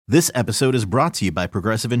This episode is brought to you by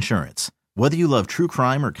Progressive Insurance. Whether you love true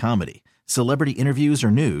crime or comedy, celebrity interviews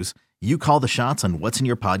or news, you call the shots on what's in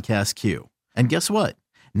your podcast queue. And guess what?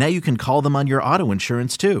 Now you can call them on your auto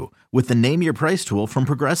insurance too with the Name Your Price tool from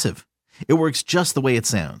Progressive. It works just the way it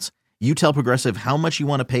sounds. You tell Progressive how much you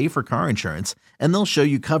want to pay for car insurance, and they'll show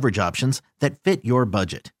you coverage options that fit your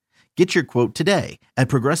budget. Get your quote today at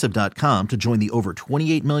Progressive.com to join the over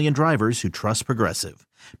 28 million drivers who trust Progressive.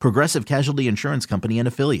 Progressive Casualty Insurance Company and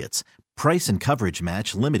Affiliates. Price and coverage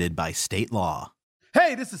match limited by state law.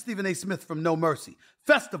 Hey, this is Stephen A. Smith from No Mercy.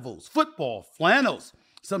 Festivals, football, flannels.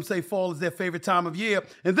 Some say fall is their favorite time of year.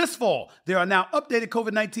 And this fall, there are now updated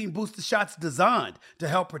COVID-19 booster shots designed to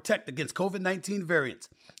help protect against COVID-19 variants.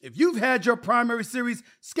 If you've had your primary series,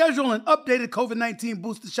 schedule an updated COVID-19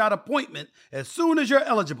 booster shot appointment as soon as you're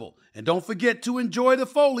eligible. And don't forget to enjoy the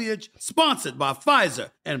foliage. Sponsored by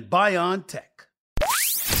Pfizer and BioNTech.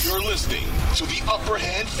 You're listening to the Upper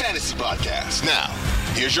Hand Fantasy Podcast. Now,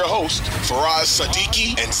 here's your host, Faraz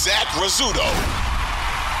Siddiqui and Zach Rizzuto.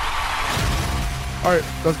 All right,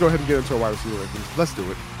 let's go ahead and get into our wide receiver rankings. Let's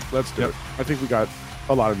do it. I think we got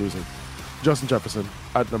a lot of news in. Justin Jefferson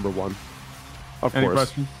at number one. Any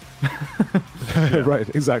questions? Right,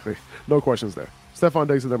 exactly. No questions there. Stephon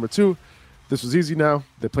Diggs at number two. This was easy now.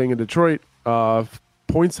 They're playing in Detroit.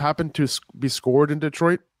 Points happen to be scored in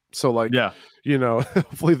Detroit. So,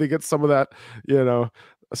 hopefully they get some of that,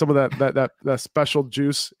 some of that special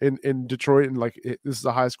juice in Detroit. And, this is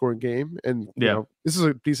a high-scoring game. And, this is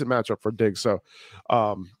a decent matchup for Diggs. So,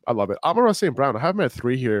 I love it. Amon-Ra St. Brown, I have him at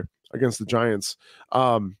 3 here against the Giants.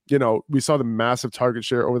 We saw the massive target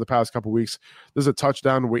share over the past couple weeks. There's a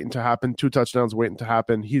touchdown waiting to happen, 2 touchdowns waiting to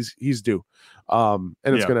happen. He's due. And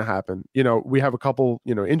it's going to happen. We have a couple,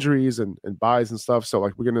 injuries and buys and stuff. So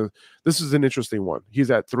this is an interesting one. He's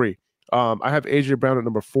at 3. I have AJ Brown at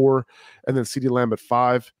number 4 and then CeeDee Lamb at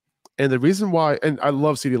 5. And the reason why, and I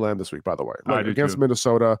love CeeDee Lamb this week, by the way, against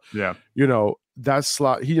Minnesota, that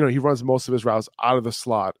slot, he runs most of his routes out of the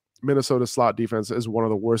slot. Minnesota's slot defense is one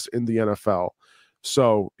of the worst in the NFL.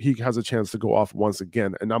 So he has a chance to go off once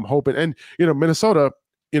again. And I'm hoping, and, Minnesota,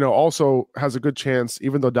 also has a good chance,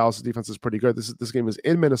 even though Dallas' defense is pretty good. This game is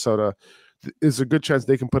in Minnesota. There's a good chance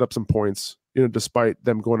they can put up some points, despite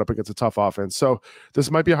them going up against a tough offense. So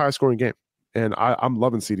this might be a high scoring game. And I'm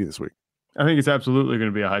loving CD this week. I think it's absolutely going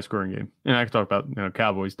to be a high-scoring game. And I can talk about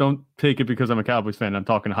Cowboys. Don't take it because I'm a Cowboys fan. I'm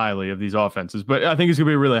talking highly of these offenses. But I think it's going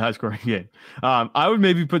to be a really high-scoring game. I would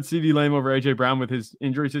maybe put CeeDee Lamb over A.J. Brown with his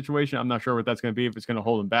injury situation. I'm not sure what that's going to be, if it's going to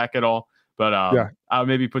hold him back at all. But I would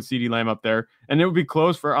maybe put CeeDee Lamb up there. And it would be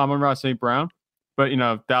close for Amon-Ra St. Brown. But,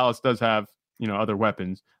 Dallas does have, other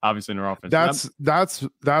weapons, obviously, in their offense.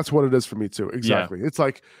 That's what it is for me, too. Exactly. Yeah. It's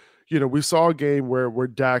like, we saw a game where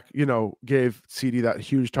Dak, gave CD that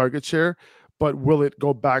huge target share, but will it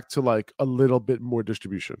go back to a little bit more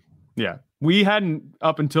distribution? Yeah. We hadn't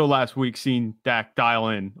up until last week seen Dak dial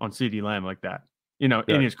in on CeeDee Lamb like that,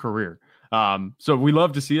 in his career. So we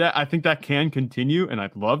love to see that. I think that can continue, and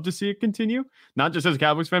I'd love to see it continue, not just as a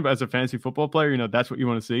Cowboys fan, but as a fantasy football player. That's what you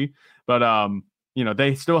want to see. But,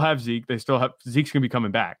 they still have Zeke. Zeke's going to be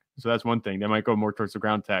coming back. So that's one thing. They might go more towards the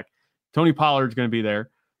ground attack. Tony Pollard's going to be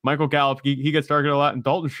there. Michael Gallup, he gets targeted a lot, and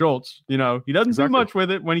Dalton Schultz, he doesn't do much with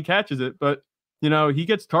it when he catches it, but he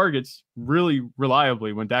gets targets really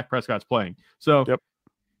reliably when Dak Prescott's playing. So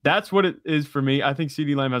that's what it is for me. I think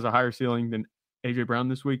CeeDee Lamb has a higher ceiling than AJ Brown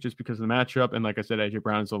this week, just because of the matchup. And like I said, AJ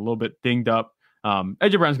Brown is a little bit dinged up.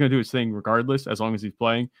 AJ Brown's going to do his thing regardless, as long as he's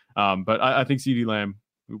playing. But I think CeeDee Lamb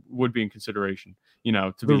would be in consideration,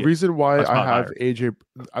 the reason why I have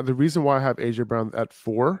AJ Brown at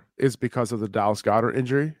 4 is because of the Dallas Goedert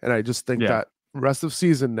injury. And I just think that rest of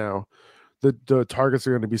season now, the targets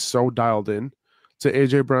are going to be so dialed in to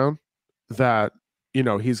AJ Brown that,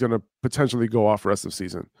 he's going to potentially go off rest of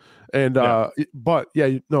season. And, I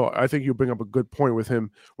think you bring up a good point with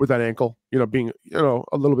him with that ankle, being, a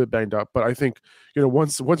little bit banged up. But I think,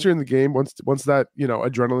 once you're in the game, once that,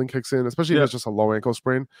 adrenaline kicks in, especially if it's just a low ankle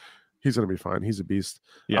sprain, he's going to be fine. He's a beast.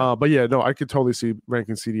 Yeah. I could totally see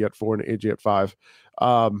ranking CD at 4 and AJ at 5.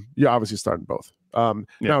 Obviously starting both.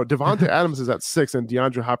 Now Devontae Adams is at 6 and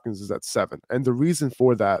DeAndre Hopkins is at 7. And the reason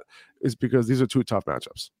for that is because these are 2 tough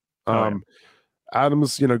matchups.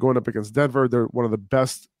 Adams, going up against Denver, they're one of the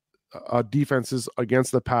best defenses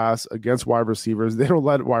against the pass, against wide receivers. They don't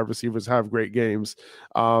let wide receivers have great games.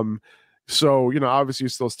 So, obviously you're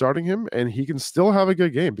still starting him, and he can still have a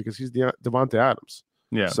good game because he's Devontae Adams.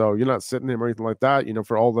 Yeah. So you're not sitting him or anything like that.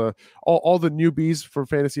 For all the newbies for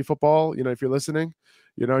fantasy football, if you're listening,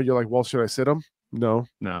 you're like, well, should I sit him? No.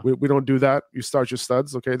 No. We don't do that. You start your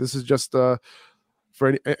studs. Okay. This is just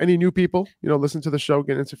for any new people, listen to the show,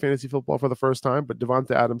 get into fantasy football for the first time. But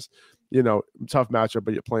Davante Adams, tough matchup,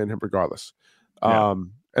 but you're playing him regardless. Yeah.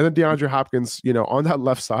 And then DeAndre Hopkins, on that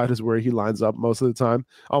left side is where he lines up most of the time,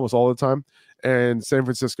 almost all the time. And San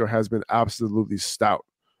Francisco has been absolutely stout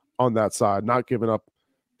on that side, not giving up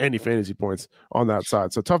any fantasy points on that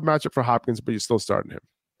side. So tough matchup for Hopkins, but you're still starting him.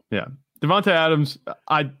 Yeah. Davante Adams,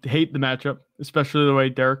 I hate the matchup, especially the way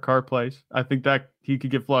Derek Carr plays. I think that he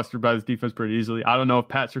could get flustered by this defense pretty easily. I don't know if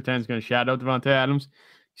Pat Surtain is going to shadow Davante Adams.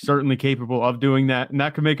 He's certainly capable of doing that, and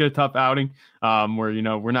that could make it a tough outing where,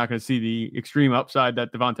 we're not going to see the extreme upside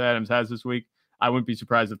that Davante Adams has this week. I wouldn't be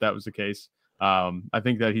surprised if that was the case. I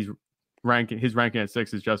think that his ranking at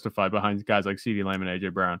 6 is justified behind guys like CeeDee Lamb and A.J.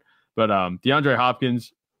 Brown. But DeAndre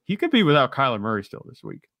Hopkins, he could be without Kyler Murray still this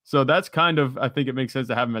week. So that's kind of, I think it makes sense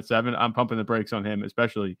to have him at 7. I'm pumping the brakes on him,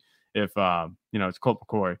 especially if, it's Colt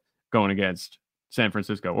McCoy going against San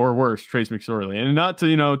Francisco, or worse, Trace McSorley. And not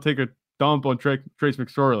to, take a dump on Trace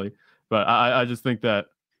McSorley, but I just think that,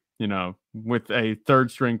 with a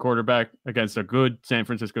third string quarterback against a good San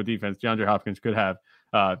Francisco defense, DeAndre Hopkins could have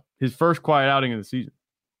his first quiet outing of the season.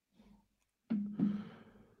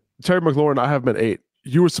 Terry McLaurin, I have him at 8.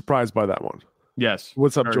 You were surprised by that one. Yes.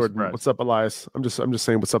 What's up, Jordan? Surprised. What's up, Elias? I'm just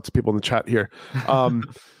saying what's up to people in the chat here.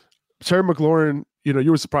 Terry McLaurin,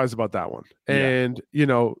 you were surprised about that one. And,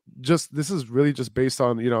 just this is really just based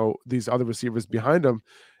on, these other receivers behind him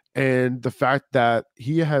and the fact that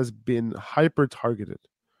he has been hyper targeted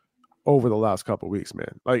over the last couple of weeks,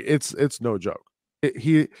 man. Like it's no joke.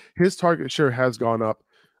 His target share has gone up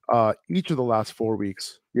each of the last 4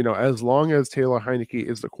 weeks. As long as Taylor Heineke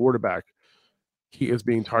is the quarterback, he is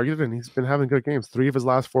being targeted, and he's been having good games. 3 of his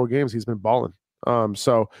last 4 games, he's been balling. And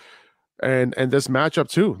this matchup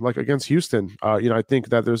too, like against Houston, I think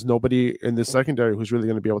that there's nobody in the secondary who's really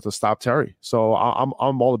going to be able to stop Terry. So I'm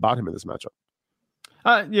all about him in this matchup.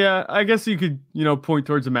 Yeah, I guess you could, point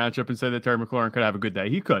towards the matchup and say that Terry McLaurin could have a good day.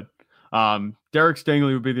 He could. Derek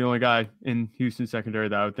Stingley would be the only guy in Houston secondary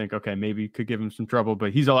that I would think, okay, maybe could give him some trouble,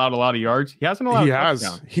 but he's allowed a lot of yards. He hasn't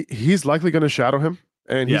allowed. He's likely going to shadow him.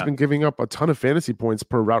 And he's been giving up a ton of fantasy points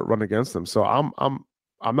per route run against them. So I'm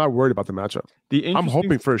not worried about the matchup. I'm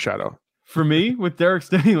hoping for a shadow. For me, with Derek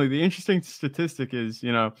Stingley, the interesting statistic is,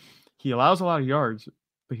 he allows a lot of yards,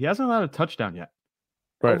 but he hasn't allowed a touchdown yet.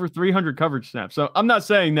 Right. Over 300 coverage snaps. So I'm not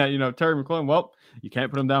saying that, Terry McLaurin, well, you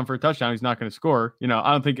can't put him down for a touchdown. He's not going to score. I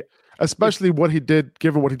don't think. Especially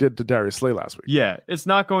given what he did to Darius Slay last week. Yeah, it's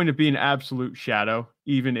not going to be an absolute shadow,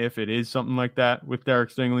 even if it is something like that with Derek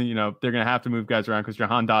Stingley. They're going to have to move guys around because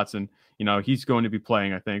Jahan Dotson, he's going to be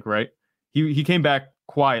playing, I think, right? He came back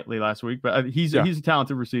quietly last week, but he's a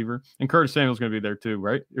talented receiver. And Curtis Samuel's going to be there too,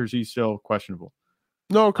 right? Or is he still questionable?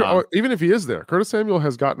 No, even if he is there, Curtis Samuel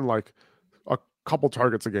has gotten like a couple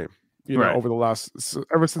targets a game. Over the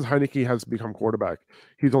ever since Heineke has become quarterback,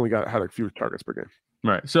 he's only had a few targets per game.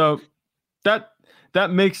 Right. So that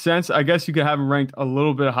makes sense. I guess you could have him ranked a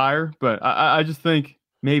little bit higher, but I just think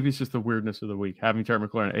maybe it's just the weirdness of the week. Having Terry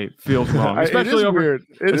McLaurin at 8 feels wrong, especially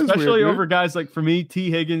over guys like, for me, T.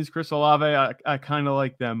 Higgins, Chris Olave. I kind of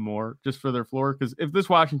like them more just for their floor, because if this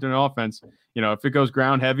Washington offense, if it goes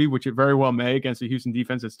ground heavy, which it very well may against the Houston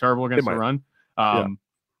defense, it's terrible against the run.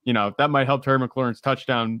 That might help Terry McLaurin's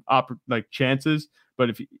touchdown chances.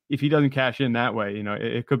 But if he doesn't cash in that way,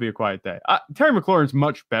 it could be a quiet day. Terry McLaurin's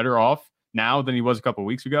much better off now than he was a couple of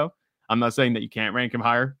weeks ago. I'm not saying that you can't rank him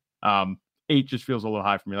higher. 8 just feels a little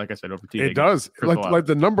high for me. Like I said, over T. Higgins. It does. Like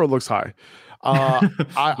the number looks high. I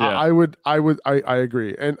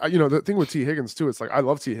agree. And the thing with T. Higgins too, it's like I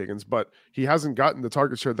love T. Higgins, but he hasn't gotten the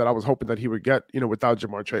target share that I was hoping that he would get. Without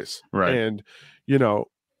Jamar Chase. Right. And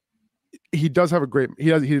he does have a great.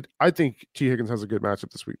 I think T. Higgins has a good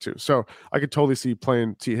matchup this week too. So I could totally see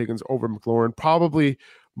playing T. Higgins over McLaurin. Probably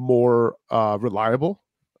more reliable.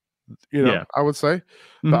 I would say,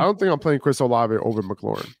 but I don't think I'm playing Chris Olave over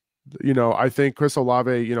McLaurin. I think Chris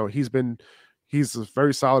Olave. He's a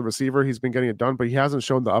very solid receiver. He's been getting it done, but he hasn't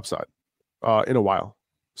shown the upside in a while.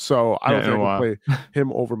 So I don't think I can play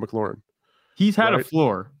him over McLaurin. He's had a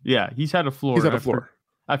floor. Yeah, he's had a floor. He's had a floor.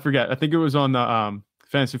 I forget. I think it was on the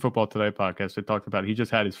Fantasy Football Today podcast. They talked about it. He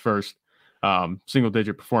just had his first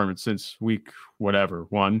single-digit performance since week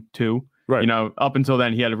 1, 2. Right. Up until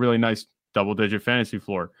then, he had a really nice double-digit fantasy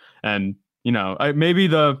floor. And maybe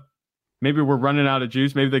we're running out of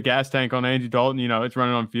juice. Maybe the gas tank on Andy Dalton, it's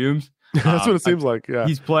running on fumes. That's what it seems like. Yeah,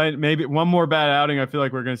 he's playing. Maybe one more bad outing, I feel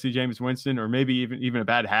like we're going to see Jameis Winston, or maybe even a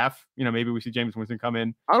bad half. Maybe we see Jameis Winston come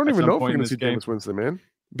in. I don't even know if we're going to see Jameis Winston, man,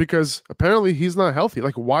 because apparently he's not healthy.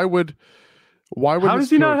 Like, why would? How is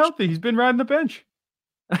he not healthy? He's been riding the bench.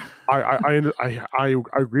 I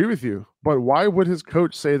agree with you, but why would his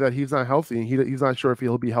coach say that he's not healthy and he's not sure if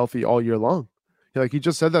he'll be healthy all year long? Like, he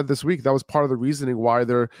just said that this week. That was part of the reasoning why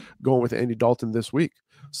they're going with Andy Dalton this week.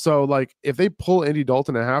 So, like, if they pull Andy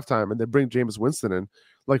Dalton at halftime and they bring Jameis Winston in,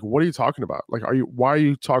 like, what are you talking about? Like, why are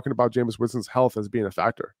you talking about Jameis Winston's health as being a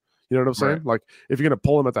factor? You know what I'm saying? Right. Like, if you're going to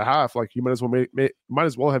pull him at the half, like, you might as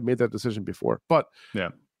well have made that decision before. But yeah,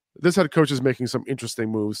 this head coach is making some interesting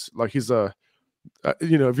moves. Like, he's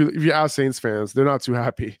you know, if you ask Saints fans, they're not too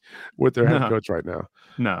happy with their head coach right now.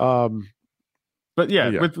 No. But yeah,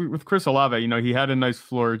 with Chris Olave, you know, he had a nice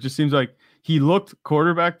floor. It just seems like he looked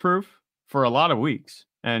quarterback proof for a lot of weeks.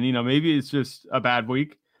 And, you know, maybe it's just a bad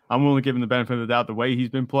week. I'm willing to give him the benefit of the doubt the way he's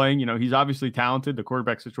been playing. You know, he's obviously talented. The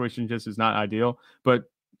quarterback situation just is not ideal. But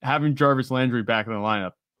having Jarvis Landry back in the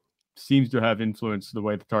lineup seems to have influenced the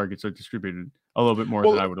way the targets are distributed a little bit more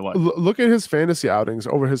than I would have liked. Look at his fantasy outings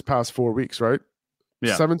over his past 4 weeks, right?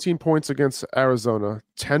 Yeah. 17 points against Arizona,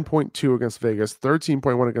 10.2 against Vegas,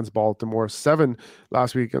 13.1 against Baltimore, 7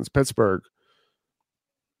 last week against Pittsburgh.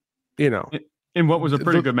 You know, in what was a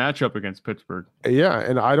pretty good matchup against Pittsburgh. Yeah,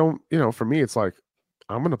 and I don't, you know, for me, it's like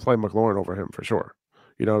I'm going to play McLaurin over him for sure.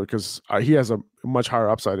 You know, because he has a much higher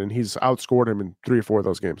upside, and he's outscored him in 3 or 4 of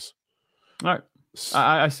those games. All right,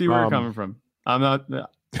 I see where you're coming from. I'm not.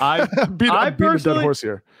 I beat a dead horse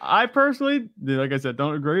here. I personally, like I said,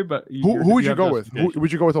 don't agree. But who would you go with?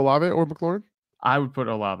 Would you go with Olave or McLaurin? I would put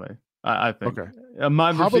Olave. I think. Okay.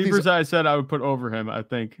 My receivers, I said I would put over him. I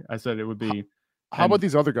think I said it would be. How about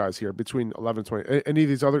these other guys here between 11 and 20? Any of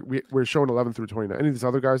these other? We're showing 11 through 29. Any of these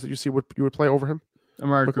other guys that you see you would play over him?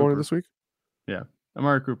 Amari Cooper this week. Yeah,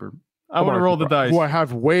 Amari Cooper. I want to roll the dice. Who I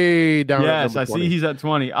have way down. Yes, I see he's at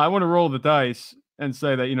 20. I want to roll the dice and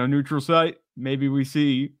say that, you know, neutral site. Maybe we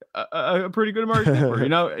see a pretty good Amari Cooper. You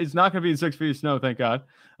know, it's not going to be in 6 feet of snow, thank God.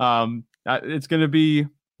 It's going to be,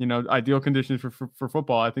 you know, ideal conditions for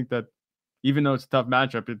football. I think that even though it's a tough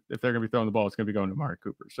matchup, if they're going to be throwing the ball, it's going to be going to Amari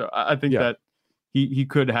Cooper. So I think that he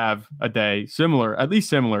could have a day at least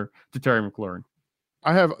similar to Terry McLaurin.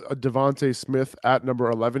 I have a Devontae Smith at number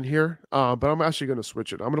 11 here, but I'm actually going to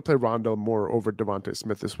switch it. I'm going to play Rondale Moore over Devontae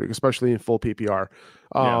Smith this week, especially in full PPR.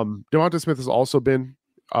 Devontae Smith has also been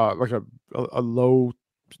like a low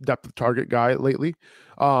depth of target guy lately.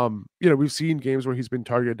 You know, we've seen games where he's been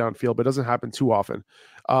targeted downfield, but it doesn't happen too often.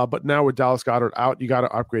 But now with Dallas Goedert out, you got to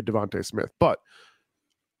upgrade Devontae Smith. But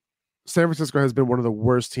San Francisco has been one of the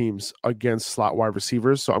worst teams against slot wide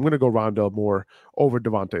receivers, so I'm going to go Rondale Moore over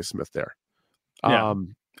Devontae Smith there.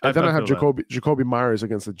 And then I have Jacoby Myers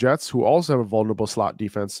against the Jets, who also have a vulnerable slot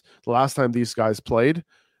defense. The last time these guys played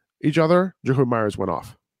each other, Jacoby Myers went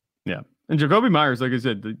off. Yeah. And Jacoby Myers, like I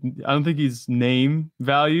said, I don't think his name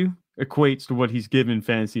value equates to what he's given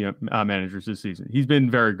fantasy managers this season. He's been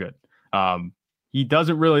very good. He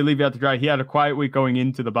doesn't really leave you out to dry. He had a quiet week going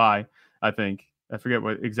into the bye, I think. I forget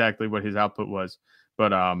exactly what his output was. But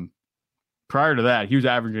prior to that, he was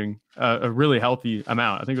averaging a really healthy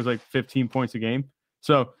amount. I think it was like 15 points a game.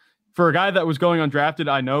 So for a guy that was going undrafted,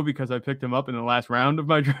 I know because I picked him up in the last round of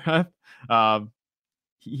my draft,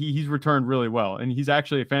 he's returned really well. And he's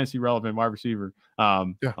actually a fantasy relevant wide receiver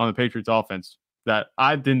on the Patriots offense that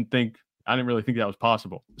I didn't really think that was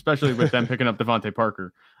possible, especially with them picking up Devontae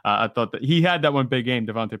Parker. I thought that he had that one big game,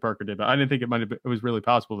 Devontae Parker did, but I didn't think it was really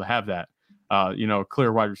possible to have that, a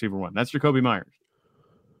clear wide receiver one. That's Jacoby Myers.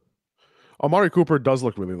 Amari Cooper does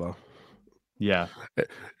look really low. Yeah.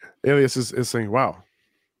 Alias is saying, wow,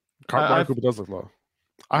 Amari Cooper does look low.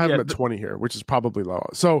 I have him at 20 here, which is probably low.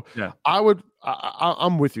 So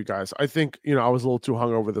I'm with you guys. I think, I was a little too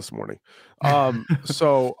hungover this morning.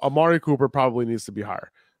 So Amari Cooper probably needs to be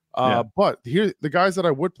higher. But here, the guys that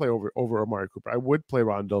I would play over Amari Cooper, I would play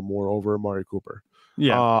Rondale Moore over Amari Cooper.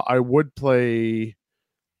 Yeah. I would play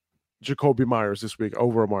Jacoby Myers this week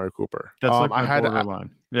over Amari Cooper. That's like I had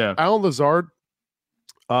borderline. Yeah. Allen Lazard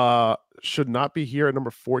should not be here at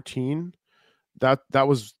number 14. That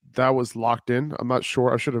was locked in. I'm not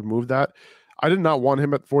sure. I should have moved that. I did not want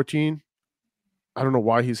him at 14. I don't know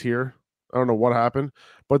why he's here. I don't know what happened.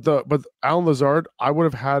 But Allen Lazard, I would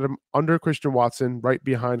have had him under Christian Watson, right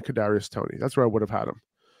behind Kadarius Toney. That's where I would have had him.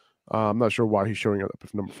 I'm not sure why he's showing up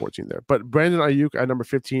at number 14 there. But Brandon Ayuk at number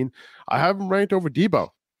 15, I have him ranked over Debo.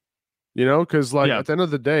 Because at the end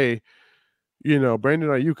of the day, Brandon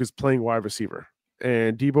Ayuk is playing wide receiver,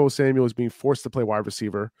 and Debo Samuel is being forced to play wide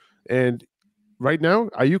receiver. And right now,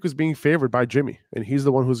 Ayuk is being favored by Jimmy, and he's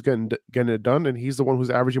the one who's getting it done, and he's the one who's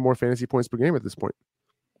averaging more fantasy points per game at this point.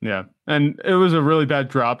 Yeah, and it was a really bad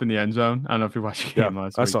drop in the end zone. I don't know if you watched the game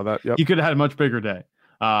last week. I saw that. Yep. He could have had a much bigger day.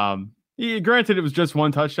 Granted, it was just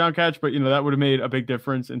one touchdown catch, but that would have made a big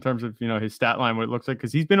difference in terms of his stat line, what it looks like,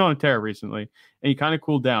 because he's been on a tear recently and he kind of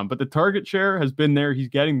cooled down. But the target share has been there. He's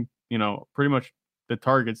getting pretty much the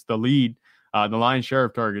targets, the lead, the lion's share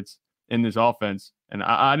of targets in this offense. And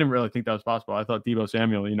I didn't really think that was possible. I thought Deebo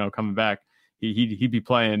Samuel, coming back, he'd be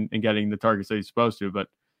playing and getting the targets that he's supposed to. But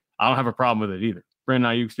I don't have a problem with it either.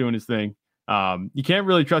 Brandon Ayuk's doing his thing. You can't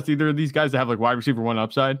really trust either of these guys to have like wide receiver one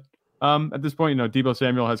upside. At this point, Deebo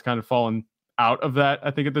Samuel has kind of fallen out of that, I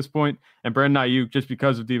think, at this point. And Brandon Ayuk, just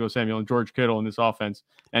because of Deebo Samuel and George Kittle in this offense,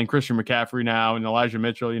 and Christian McCaffrey now and Elijah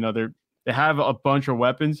Mitchell, they have a bunch of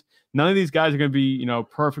weapons. None of these guys are going to be,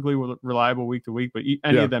 perfectly reliable week to week, but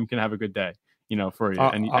any of them can have a good day, for you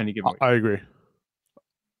any given week.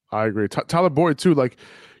 I agree. Tyler Boyd too. Like,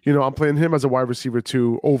 I'm playing him as a wide receiver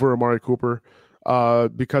too over Amari Cooper.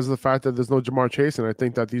 Because of the fact that there's no Jamar Chase, and I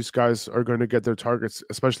think that these guys are going to get their targets,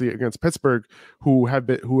 especially against Pittsburgh, who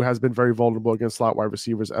has been very vulnerable against slot wide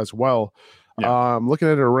receivers as well. Yeah. Looking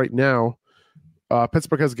at it right now,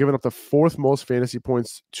 Pittsburgh has given up the fourth most fantasy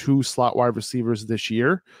points to slot wide receivers this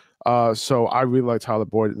year. So I really like Tyler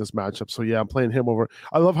Boyd in this matchup. So yeah, I'm playing him over.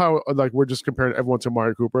 I love how we're just comparing everyone to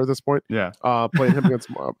Amari Cooper at this point. Yeah, playing him against.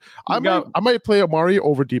 I might play Amari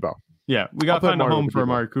over Debo. Yeah, we got to find a home for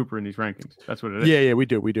Amari Cooper in these rankings. That's what it is. Yeah, we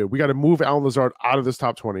do. We got to move Allen Lazard out of this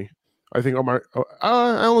top 20. I think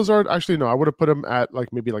Allen Lazard, actually, no, I would have put him at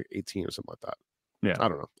maybe 18 or something like that. Yeah. I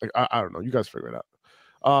don't know. I don't know. You guys figure it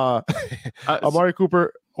out. Amari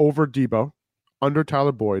Cooper over Debo, under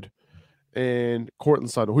Tyler Boyd, and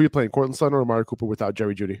Courtland Sutton. Who are you playing, Courtland Sutton or Amari Cooper without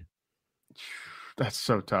Jerry Jeudy? That's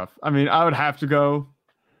so tough. I mean, I would have to go.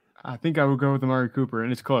 I think I would go with Amari Cooper,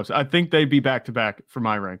 and it's close. I think they'd be back-to-back for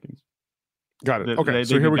my rankings. Got it. Okay,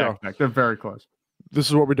 so here we go. They're very close. This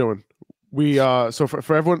is what we're doing. We so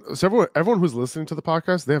for everyone who's listening to the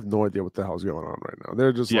podcast, they have no idea what the hell's going on right now.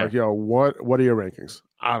 They're just like, yo, what are your rankings?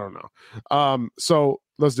 I don't know. So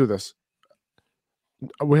let's do this.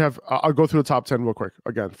 We have I'll go through the top 10 real quick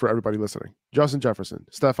again for everybody listening. Justin Jefferson,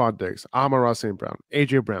 Stephon Diggs, Amon-Ra St. Brown,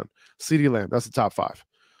 AJ Brown, CeeDee Lamb. That's the top 5.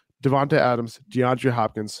 Devontae Adams, DeAndre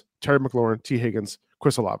Hopkins, Terry McLaurin, T. Higgins,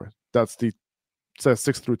 Chris Olave. That's the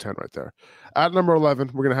 6 through 10 right there. At number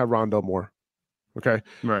 11, we're going to have Rondale Moore. Okay.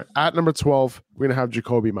 Right. At number 12, we're going to have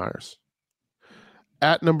Jacoby Myers.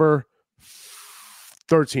 At number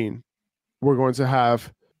 13, we're going to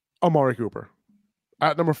have Amari Cooper.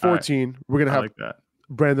 At number 14, we're going to have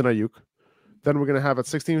Brandon Ayuk. Then we're going to have at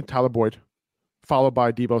 16, Tyler Boyd, followed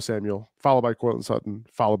by Deebo Samuel, followed by Courtland Sutton,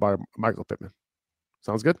 followed by Michael Pittman.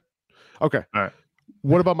 Sounds good? Okay. All right.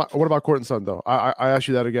 What about Courtland Sutton though? I asked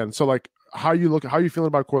you that again. So how are you feeling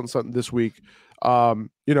about Courtland Sutton this week?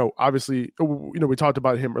 Obviously, we talked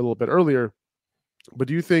about him a little bit earlier, but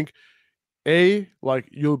do you think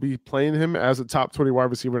you'll be playing him as a top 20 wide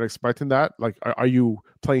receiver and expecting that? Are you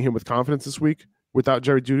playing him with confidence this week without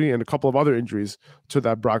Jerry Jeudy and a couple of other injuries to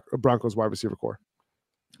that Broncos wide receiver core?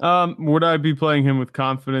 Would I be playing him with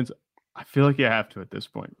confidence? I feel like you have to at this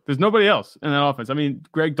point. There's nobody else in that offense. I mean,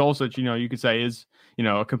 Greg Dulcich, you could say is,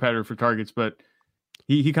 a competitor for targets, but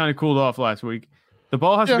he kind of cooled off last week. The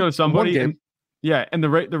ball has to go to somebody. And the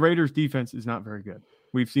Raiders defense is not very good.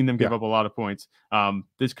 We've seen them give up a lot of points.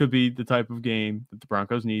 This could be the type of game that the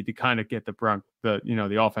Broncos need to kind of get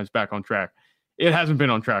the offense back on track. It hasn't been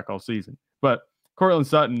on track all season, but Courtland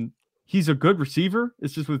Sutton, he's a good receiver.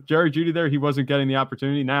 It's just with Jerry Jeudy there, he wasn't getting the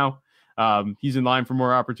opportunity. Now he's in line for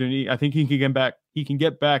more opportunity. I think he can get back. He can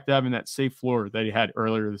get back to having that safe floor that he had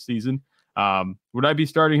earlier this season. Would I be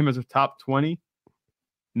starting him as a top 20?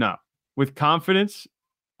 No. With confidence,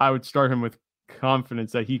 I would start him with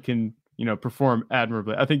confidence that he can, perform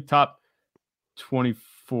admirably. I think top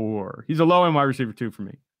 24. He's a low end wide receiver too for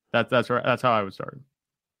me. That's right. That's how I would start him.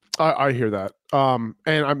 I hear that. And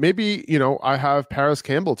I have Paris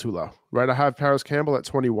Campbell too low, right? I have Paris Campbell at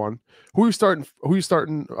 21. Who are you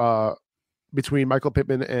starting between Michael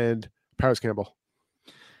Pittman and Paris Campbell?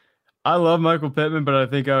 I love Michael Pittman, but I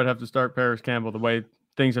think I would have to start Paris Campbell the way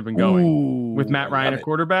things have been going with Matt Ryan at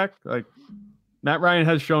quarterback. Like Matt Ryan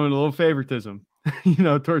has shown a little favoritism,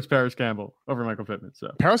 towards Paris Campbell over Michael Pittman.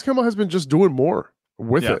 So Paris Campbell has been just doing more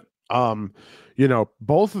with it.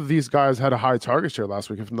 Both of these guys had a high target share last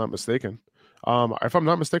week, if I'm not mistaken. If I'm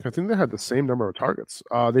not mistaken, I think they had the same number of targets.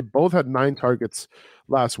 They both had 9 targets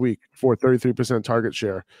last week for 33% target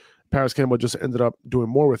share. Paris Campbell just ended up doing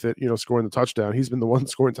more with it, scoring the touchdown. He's been the one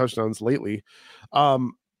scoring touchdowns lately.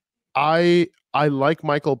 I like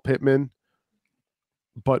Michael Pittman,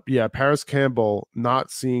 but yeah, Paris Campbell not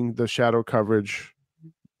seeing the shadow coverage,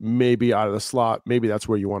 maybe out of the slot, maybe that's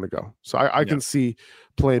where you want to go. So I can see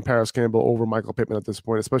playing Paris Campbell over Michael Pittman at this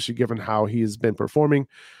point, especially given how he's been performing.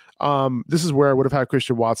 This is where I would have had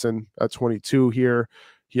Christian Watson at 22 here.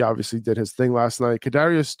 He obviously did his thing last night.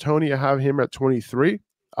 Kadarius Toney, I have him at 23.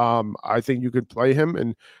 I think you could play him,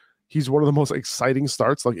 and he's one of the most exciting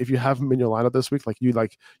starts. Like if you have him in your lineup this week, like you're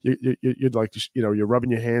like, you're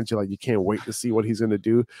rubbing your hands. You're like, you can't wait to see what he's going to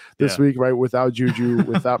do this week, right? Without Juju,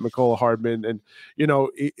 without Mecole Hardman. And,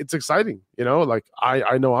 it's exciting, like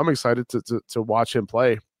I know I'm excited to watch him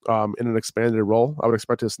play in an expanded role. I would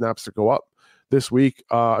expect his snaps to go up this week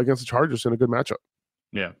against the Chargers in a good matchup.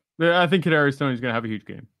 Yeah. I think Kadarius Toney is going to have a huge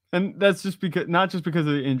game. And that's just because, not just because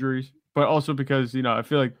of the injuries, but also because, I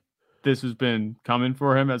feel like this has been coming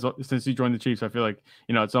for him since he joined the Chiefs. I feel like,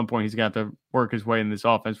 at some point he's got to work his way in this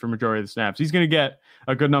offense for majority of the snaps. He's going to get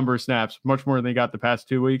a good number of snaps, much more than he got the past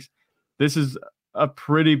 2 weeks. This is a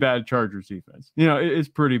pretty bad Chargers defense. It's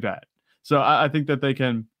pretty bad. So I think that they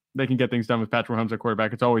can get things done with Patrick Mahomes at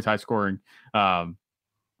quarterback. It's always high scoring.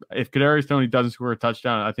 If Kadarius Toney doesn't score a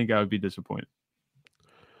touchdown, I think I would be disappointed.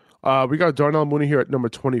 We got Darnell Mooney here at number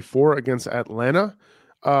 24 against Atlanta.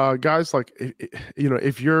 Guys, like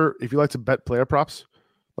if you like to bet player props,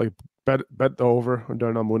 like bet the over on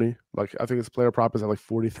Darnell Mooney. Like I think his player prop is at like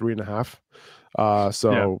 43.5.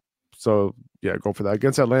 So go for that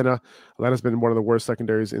against Atlanta. Atlanta's been one of the worst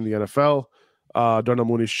secondaries in the NFL. Darnell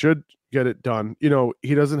Mooney should get it done.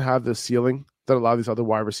 He doesn't have the ceiling that a lot of these other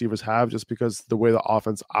wide receivers have, just because the way the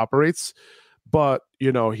offense operates. But,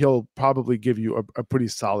 he'll probably give you a pretty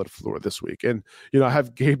solid floor this week. And, I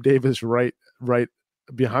have Gabe Davis right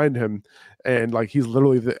behind him, and like he's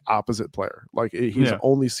literally the opposite player. Like he's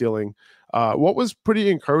only ceiling. What was pretty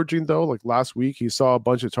encouraging though, like last week he saw a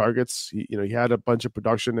bunch of targets. He had a bunch of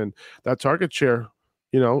production, and that target share,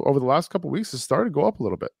 over the last couple of weeks has started to go up a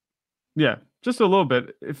little bit. Yeah, just a little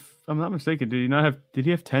bit. If I'm not mistaken, did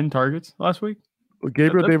he have 10 targets last week?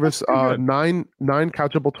 Gabriel Davis, 9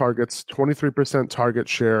 catchable targets, 23% target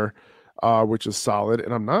share, which is solid.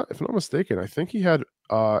 And if I'm not mistaken, I think he had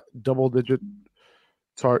double digit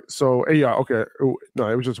target. So okay. No,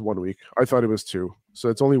 it was just 1 week. I thought it was 2. So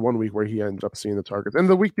it's only 1 week where he ended up seeing the targets. And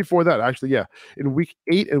the week before that, actually, in week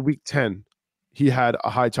 8 and week 10, he had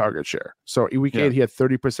a high target share. So in week 8, he had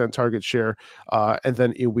 30% target share. And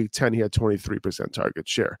then in week 10, he had 23% target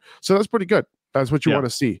share. So that's pretty good. That's what you want to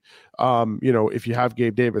see, if you have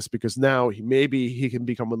Gabe Davis, because now he can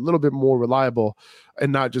become a little bit more reliable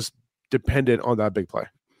and not just dependent on that big play.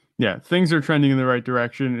 Yeah, things are trending in the right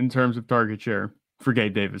direction in terms of target share for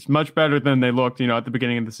Gabe Davis. Much better than they looked, at the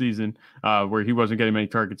beginning of the season, where he wasn't getting many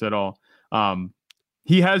targets at all.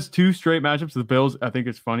 He has 2 straight matchups. The Bills, I think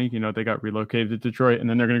it's funny, they got relocated to Detroit, and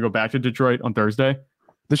then they're going to go back to Detroit on Thursday.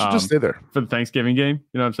 They should just stay there for the Thanksgiving game.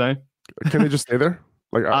 You know what I'm saying? Can they just stay there?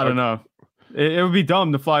 Like I don't know. It would be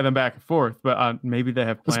dumb to fly them back and forth, but maybe they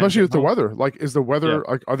have plans. Especially with the weather. Like, is the weather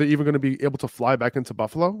like? Are they even going to be able to fly back into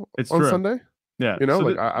Buffalo on Sunday? Yeah,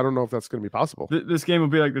 I don't know if that's going to be possible. This game will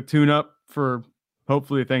be like the tune-up for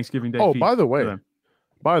hopefully a Thanksgiving Day. Oh, by the way,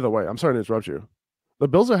 I'm sorry to interrupt you. The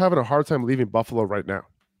Bills are having a hard time leaving Buffalo right now.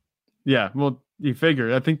 Yeah, well, you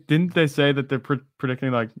figure. I think didn't they say that they're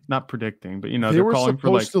predicting, like, not predicting, but they they're were calling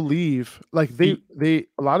supposed to leave. Like they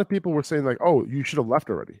a lot of people were saying like, oh, you should have left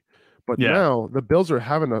already. But now the Bills are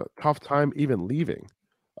having a tough time even leaving.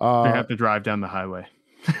 They have to drive down the highway.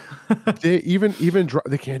 They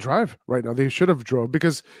they can't drive right now. They should have drove,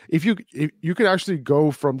 because if you could actually go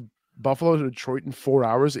from Buffalo to Detroit in 4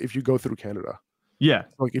 hours if you go through Canada. Yeah,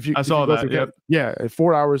 like I saw that. Canada,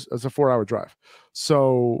 4 hours. It's a 4-hour drive.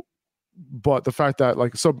 So, but the fact that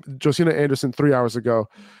Josina Anderson 3 hours ago,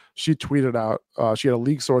 she tweeted out, she had a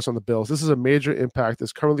league source on the Bills. This is a major impact.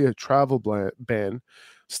 There's currently a travel ban.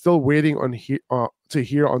 Still waiting to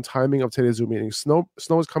hear on timing of today's Zoom meeting. Snow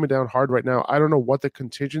is coming down hard right now. I don't know what the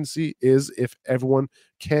contingency is if everyone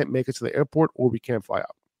can't make it to the airport or we can't fly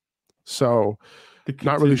out. So,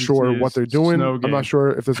 not really sure what they're doing. I'm not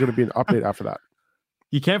sure if there's going to be an update after that.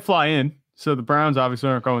 You can't fly in, so the Browns obviously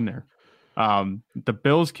aren't going there. The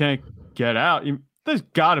Bills can't get out. There's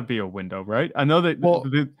got to be a window, right? I know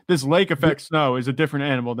that this lake effect snow is a different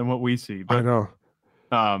animal than what we see. But, I know.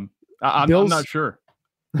 I'm not sure.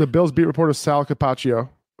 The Bills beat reporter Sal Capaccio,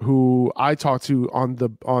 who I talked to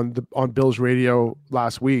on Bills radio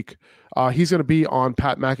last week, he's going to be on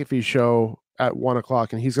Pat McAfee's show at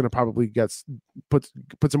 1:00, and he's going to probably put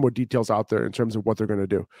some more details out there in terms of what they're going to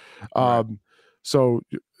do. Right. So,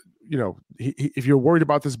 if you're worried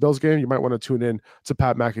about this Bills game, you might want to tune in to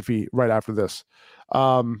Pat McAfee right after this.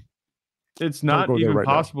 It's not even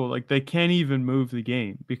possible. Like, they can't even move the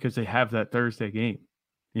game because they have that Thursday game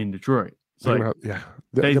in Detroit. Like,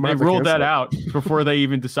 they ruled that out before they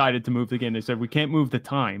even decided to move the game. They said, we can't move the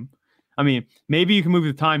time. I mean, maybe you can move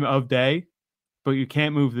the time of day, but you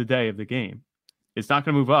can't move the day of the game. It's not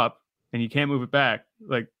going to move up, and you can't move it back.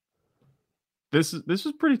 Like this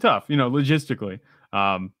is pretty tough, logistically.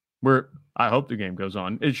 I hope the game goes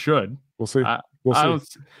on. It should. We'll see. I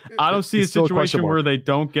don't see a situation where they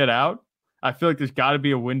don't get out. I feel like there's got to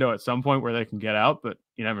be a window at some point where they can get out, but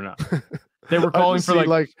you never know. They were calling for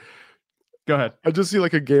go ahead. I just see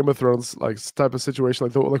like a Game of Thrones type of situation.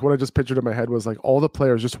 Like what I just pictured in my head was like all the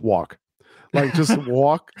players just walk. Like just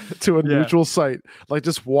walk to a neutral site. Like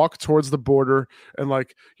just walk towards the border and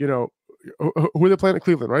who are they playing at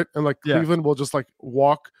Cleveland, right? And Cleveland will just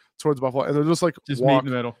walk towards Buffalo and they're just meet in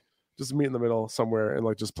the middle. Just meet in the middle somewhere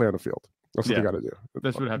and just play on the field. That's what they got to do.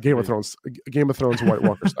 That's what Game of Thrones White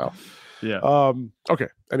Walker style. Yeah. Okay.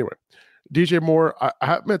 Anyway, DJ Moore, I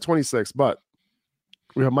have him at 26, but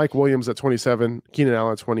we have Mike Williams at 27, Keenan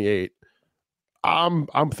Allen at 28. I'm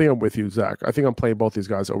with you, Zach. I think I'm playing both these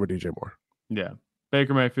guys over DJ Moore. Yeah.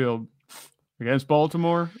 Baker Mayfield against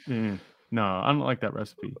Baltimore. No, I don't like that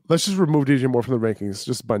recipe. Let's just remove DJ Moore from the rankings.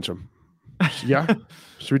 Just bench him. Yeah.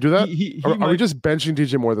 Should we do that? Are we just benching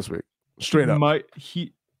DJ Moore this week? Straight up.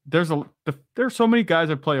 There's so many guys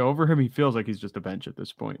that play over him. He feels like he's just a bench at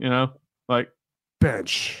this point,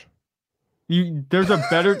 bench. There's a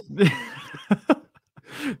better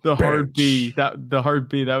the hard B.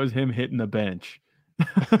 That was him hitting the bench.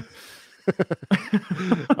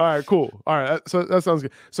 All right, cool. All right, so that sounds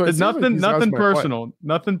good. So it's nothing personal.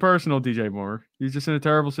 Nothing personal, DJ Moore. He's just in a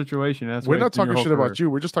terrible situation. We're not talking shit about you.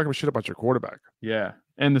 We're just talking shit about your quarterback. Yeah,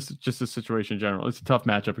 and this is just the situation in general. It's a tough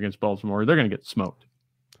matchup against Baltimore. They're going to get smoked.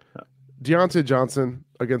 Deontay Johnson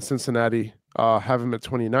against Cincinnati. Have him at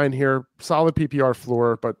 29 here. Solid PPR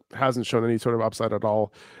floor, but hasn't shown any sort of upside at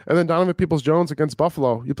all. And then Donovan Peoples-Jones against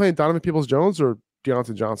Buffalo. You playing Donovan Peoples-Jones or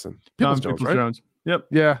Deontay Johnson? Peoples-Jones, right? Yep.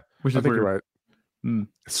 Yeah. Which I think you're right.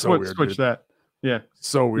 It's so weird. Switch that. Yeah.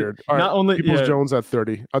 So weird. All right. Peoples-Jones at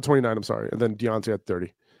 30. 29, I'm sorry. And then Deontay at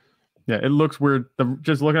 30. Yeah, it looks weird.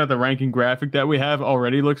 Just looking at the ranking graphic that we have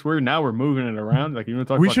already looks weird. Now we're moving it around.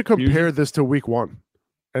 We should compare this to week 1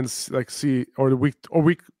 and see week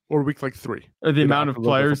 3. Or the amount of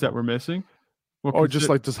players that we're missing.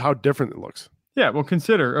 Just how different it looks. Yeah, well,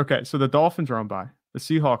 consider, okay, so the Dolphins are on bye. The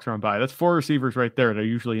Seahawks are on bye. That's 4 receivers right there. They're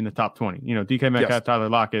usually in the top 20. DK Metcalf, yes. Tyler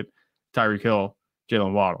Lockett, Tyreek Hill,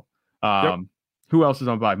 Jalen Waddle. Who else is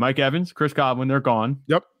on bye? Mike Evans, Chris Godwin, they're gone.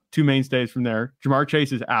 Yep. 2 mainstays from there. Jamar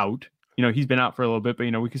Chase is out. He's been out for a little bit, but,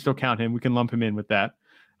 we can still count him. We can lump him in with that.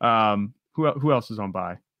 Who else is on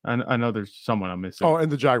bye? I know there's someone I'm missing. Oh,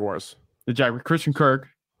 and the Jaguars. Christian Kirk,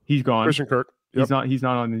 he's gone. Christian Kirk. Yep. He's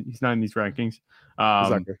not in these rankings.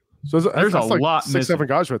 Exactly. So there's a lot 6-7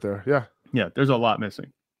 guys right there. Yeah. Yeah, there's a lot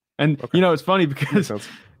missing. And it's funny because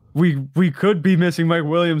we could be missing Mike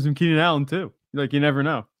Williams and Keenan Allen too. You never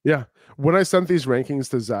know. Yeah. When I sent these rankings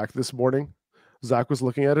to Zach this morning, Zach was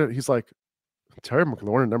looking at it. He's like, Terry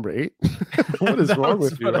McLaurin, number 8. What is wrong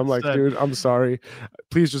with you? I'm like, dude, I'm sorry.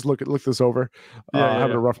 Please just look this over.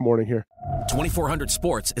 Having a rough morning here. 2400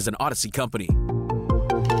 Sports is an Odyssey company.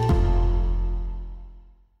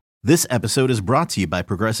 This episode is brought to you by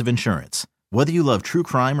Progressive Insurance. Whether you love true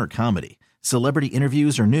crime or comedy, celebrity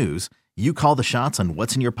interviews or news, you call the shots on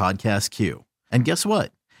what's in your podcast queue. And guess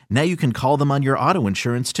what? Now you can call them on your auto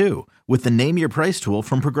insurance too with the Name Your Price tool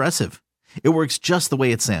from Progressive. It works just the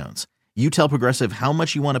way it sounds. You tell Progressive how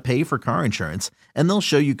much you want to pay for car insurance, and they'll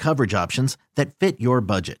show you coverage options that fit your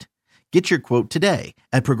budget. Get your quote today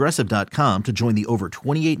at Progressive.com to join the over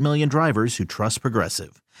 28 million drivers who trust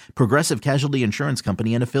Progressive. Progressive Casualty Insurance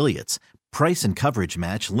Company and Affiliates. Price and coverage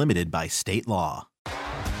match limited by state law.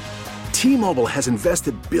 T-Mobile has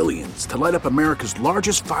invested billions to light up America's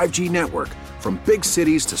largest 5G network, from big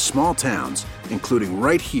cities to small towns, including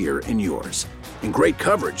right here in yours. And great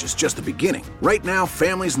coverage is just the beginning. Right now,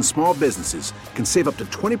 families and small businesses can save up to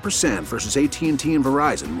 20% versus AT&T and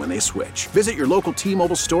Verizon when they switch. Visit your local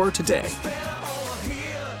T-Mobile store today.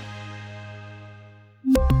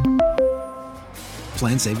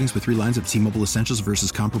 Plan savings with 3 lines of T-Mobile Essentials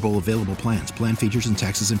versus comparable available plans. Plan features and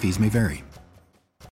taxes and fees may vary.